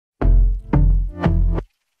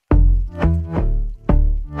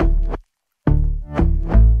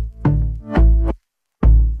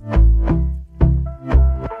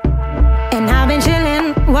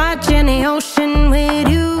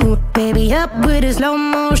with a slow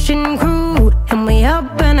motion crew, and we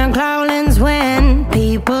up in our cloudlands when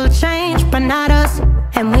people change, but not us.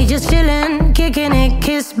 And we just chillin', kicking it,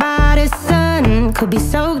 kissed by the sun. Could be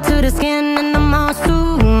soaked to the skin in the mall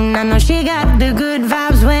soon. I know she got the good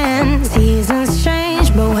vibes when seasons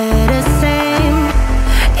change, but we're the same.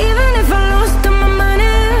 Even if I lost all my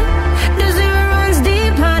money, the zero runs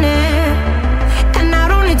deep, honey. And I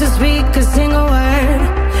don't need to speak a single word,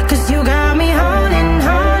 'cause you got me holding,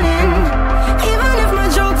 holding. Even if my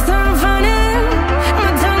jokes aren't funny, my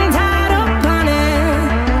tongue tied up on it.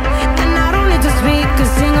 And I don't need to speak a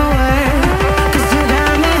single word, 'cause you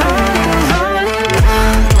got me holding, holding.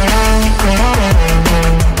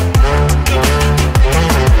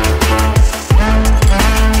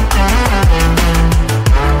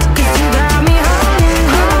 'Cause you got me holding,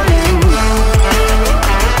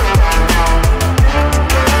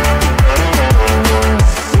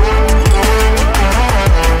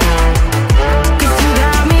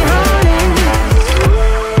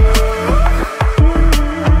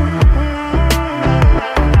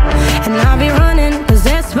 and I'll be running,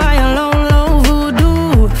 possessed by a low, low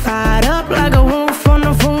voodoo. Fired up like a wolf on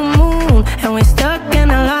the full moon, and we stuck in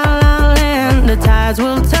a la la land. The tides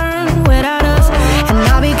will turn without us, and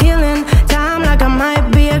I'll be killing time like I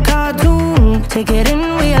might be a cartoon. Take it in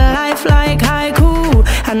real life like haiku.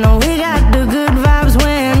 I know we got the good vibes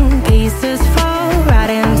when pieces fall right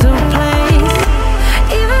into place.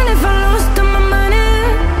 Even if I lost all my money,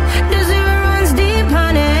 the zero runs deep,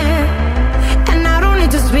 honey. And I don't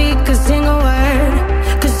need to speak a single word,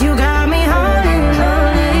 'cause you got me holding,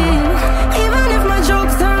 holding. Even if my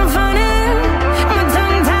jokes aren't funny, my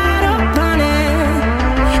tongue tied up on it.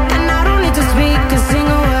 And I don't need to speak a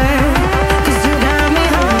single word, 'cause you got me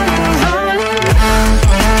holding, holding.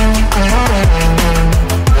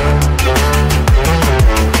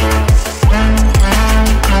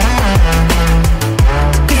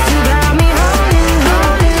 'Cause you got me holding,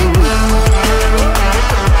 holding.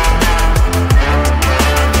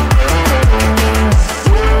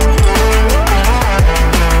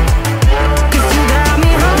 Cause you got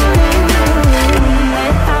me holding,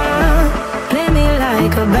 play me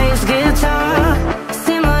like a bass guitar,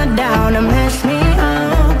 simmer down and mess me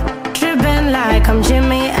up, tripping like I'm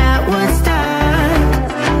Jimmy at Woodstock.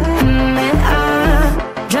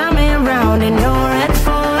 Drive me around in your red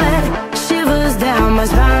Ford, shivers down my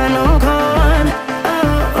spinal cord.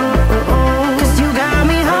 Oh, oh, oh, oh. 'Cause you got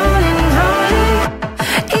me holding, holding.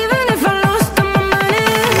 Even if I lost all my money,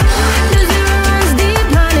 the zero runs deep,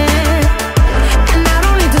 honey. And I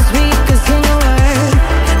don't need to speak a single word,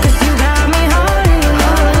 'cause you got me holding,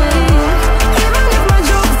 holding. Even if my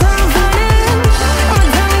jokes aren't funny, my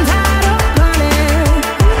tongue tied up on it.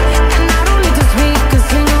 And I don't need to speak a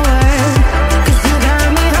single word, 'cause you got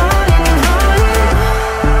me holding, holding.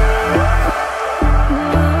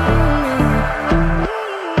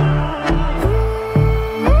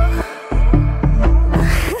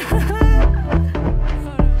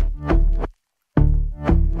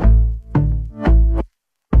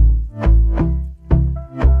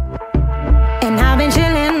 And I've been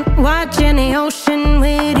chillin', watching the ocean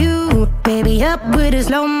with you, baby, up with a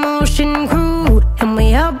slow motion crew. And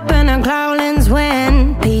we up in our cloudlands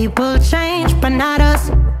when people change, but not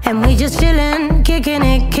us. And we just chillin', kicking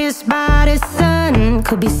it, kissed by the sun.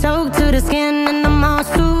 Could be soaked to the skin in the mall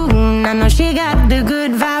soon. I know she got the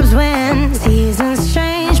good vibes when seasons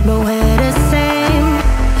change, but we're the same.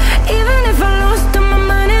 Even if I lost all my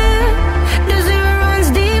money, the zero runs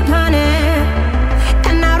deep, honey.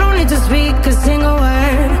 And I don't need to speak a single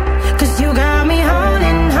word, 'cause you got me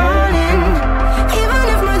holding, holding. Even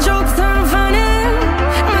if my jokes aren't funny,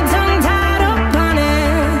 my tongue tied up on it.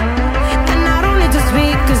 And I don't need to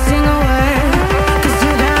speak a single word, 'cause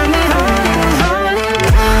you got me holding, holding.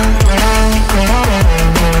 'Cause you got me holding, holding.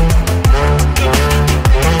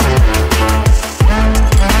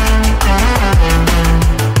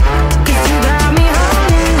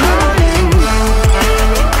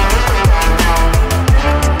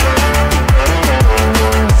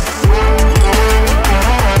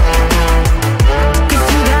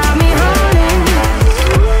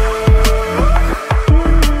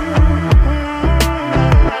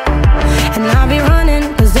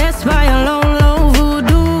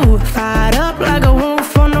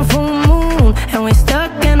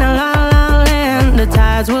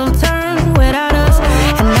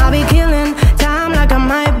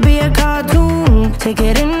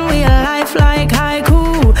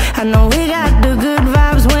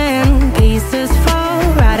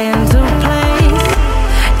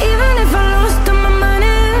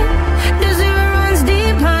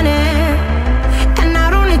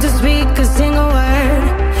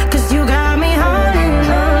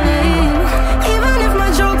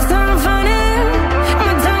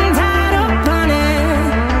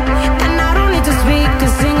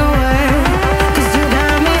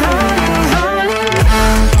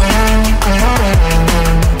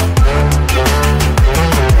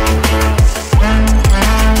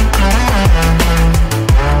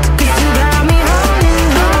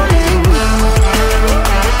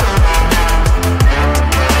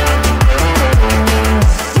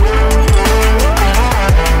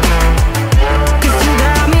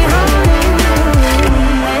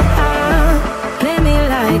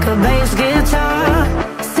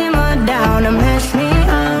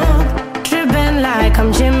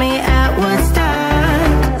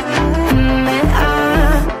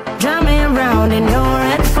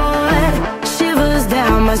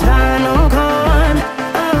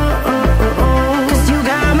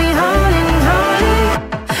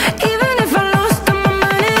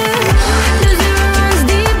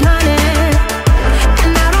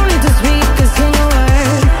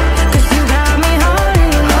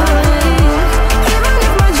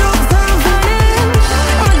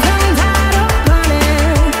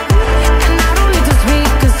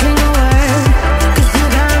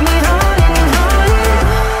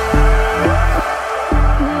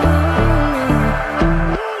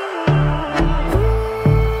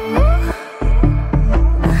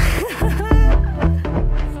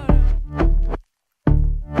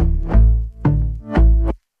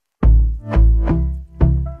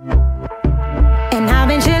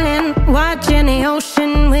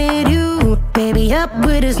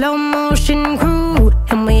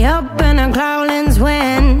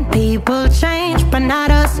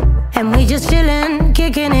 And we just chillin',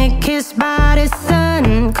 kicking it, kissed by the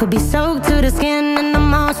sun. Could be soaked to the skin in the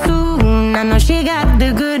mall soon. I know she got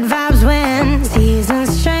the good vibes when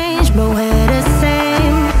seasons change, but we're the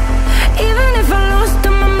same. Even if I lost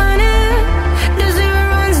all my money, the zero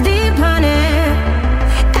runs deep, honey.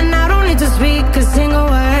 And I don't need to speak a single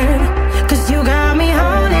word, 'cause you got me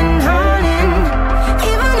haunting, haunting.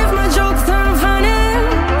 Even if my jokes aren't funny,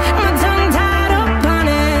 my tongue tied up on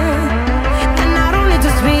it. And I don't need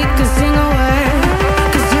to speak a single word,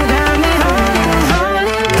 'cause you got me haunting,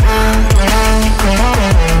 haunting.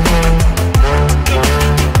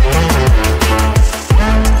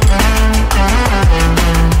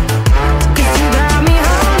 'Cause you got me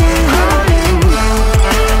haunting, haunting.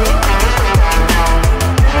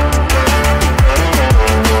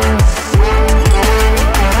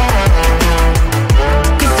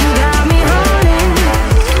 'Cause you got me haunting.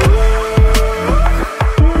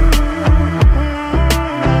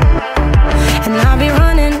 And I'll be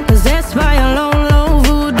running, possessed by a low, low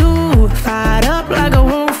voodoo. Fired up like a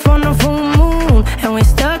wolf on the full moon. And we're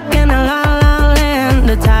stuck in a la la land.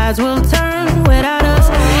 The tides will turn without us.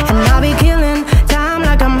 And I'll be killing time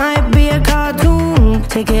like I might be a cartoon.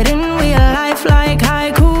 Take it